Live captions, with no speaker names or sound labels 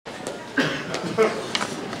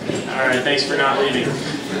Alright, thanks for not leaving.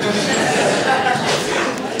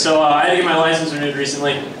 So I had to get my license renewed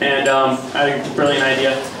recently, and I had a brilliant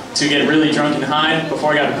idea to get really drunk and high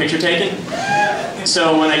before I got the picture taken.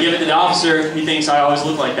 So when I give it to the officer, he thinks I always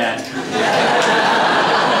look like that.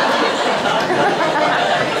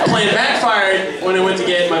 Plan backfired when I went to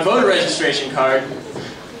get my voter registration card,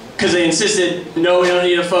 because they insisted, no, we don't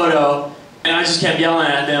need a photo, and I just kept yelling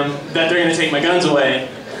at them that they're going to take my guns away.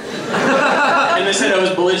 And they said I was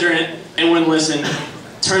belligerent and wouldn't listen.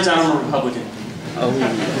 Turns out I'm a Republican. Oh.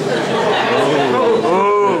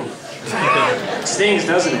 Stings,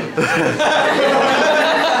 doesn't it?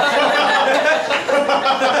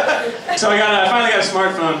 So I finally got a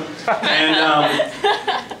smartphone, and I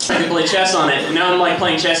can play chess on it. And now I'm like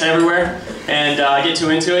playing chess everywhere, and I get too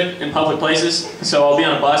into it in public places. So I'll be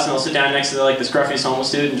on a bus and I'll sit down next to like this scruffy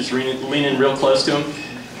homeless dude and just lean in real close to him.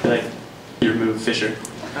 Be like, "Your move, Fisher."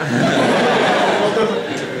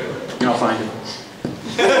 And I'll find him.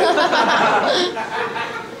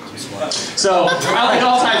 So I like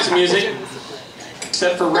all types of music,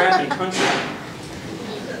 except for rap and country.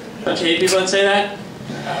 Don't you hate people that say that?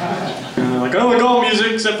 And they're like, I like all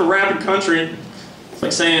music except for rap and country. It's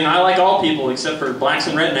like saying, I like all people except for blacks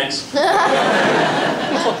and rednecks.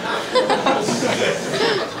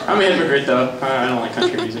 I'm a hypocrite though. I don't like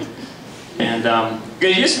country music. And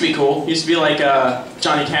it used to be cool. It used to be like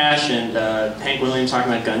Johnny Cash and Hank Williams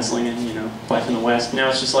talking about gunslinging, you know, life in the West. Now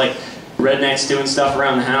it's just like rednecks doing stuff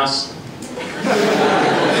around the house.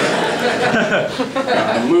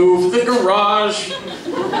 Move the garage.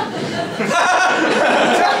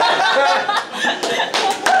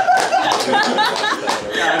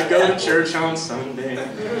 Gotta go to church on Sunday.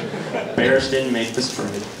 Bears didn't make the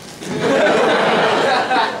spread.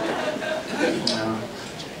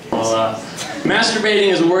 Well, masturbating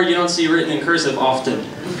is a word you don't see written in cursive often.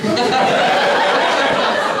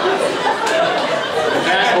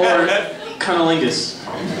 That or cunnilingus.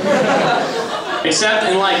 Except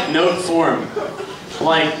in like note form.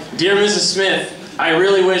 Like, dear Mrs. Smith, I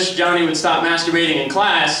really wish Johnny would stop masturbating in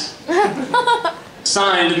class.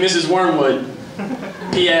 Signed, Mrs. Wormwood.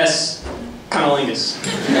 P.S. Cunnilingus.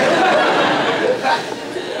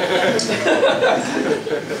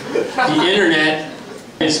 The internet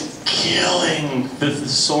is killing the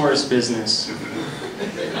thesaurus business.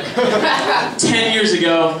 10 years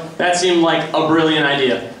ago, that seemed like a brilliant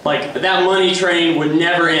idea. Like, that money train would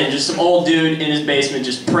never end. Just some old dude in his basement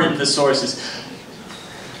just print thesauruses.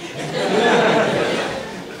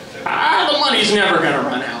 The money's never gonna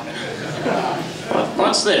run out.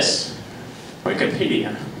 What's this?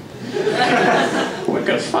 Wikipedia.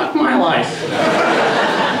 Fuck my life.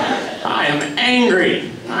 I am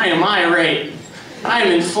angry. I am irate. I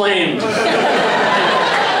am inflamed.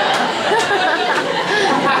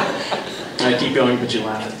 I keep going, but you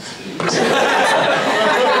laugh.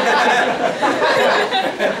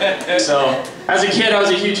 So, as a kid, I was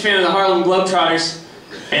a huge fan of the Harlem Globetrotters,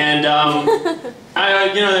 and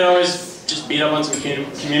they'd always just beat up on some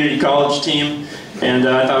community college team, and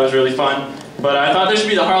I thought it was really fun. But I thought there should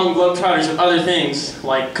be the Harlem Globetrotters of other things,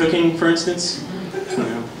 like cooking, for instance.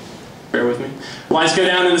 Bear with me. Lights go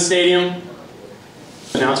down in the stadium.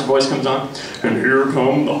 Announcer voice comes on, and here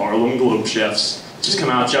come the Harlem Globe Chefs. Just come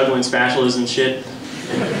out juggling spatulas and shit.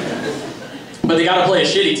 But they gotta play a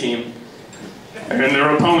shitty team. And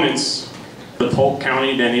their opponents, the Polk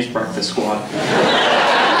County Denny's Breakfast Squad.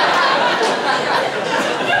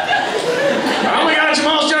 Oh my god,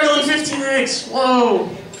 Jamal's juggling 15 eggs! Whoa!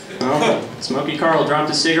 Oh, Smokey Carl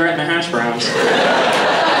dropped a cigarette and a hash browns.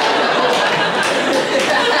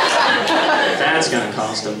 That's gonna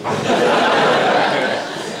cost him.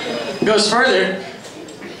 It goes further.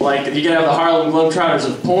 Like, you could have the Harlem Globetrotters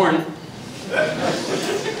of porn,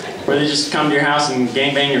 where they just come to your house and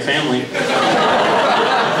gangbang your family.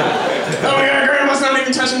 Oh my god, Grandma's not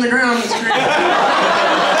even touching the ground. It's great.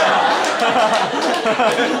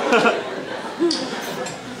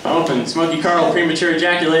 Open. Smokey Carl premature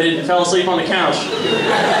ejaculated and fell asleep on the couch. I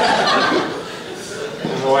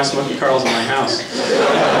don't know why Smokey Carl's in my house.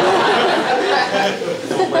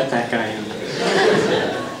 Don't let that guy in.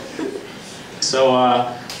 So,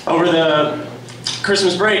 over the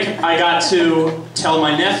Christmas break, I got to tell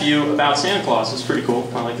my nephew about Santa Claus. It was pretty cool.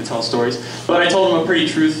 I like to tell stories. But I told him a pretty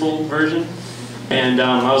truthful version. And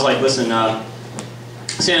I was like, listen,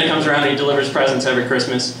 Santa comes around and he delivers presents every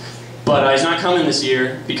Christmas. But he's not coming this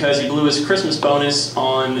year because he blew his Christmas bonus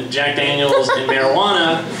on Jack Daniels and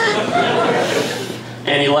marijuana.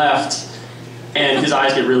 And he left. And his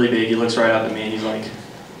eyes get really big. He looks right up at me and he's like,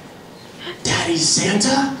 Daddy's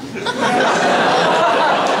Santa?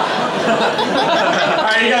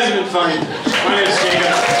 Alright, you guys have been funny. My name's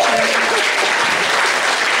Jacob.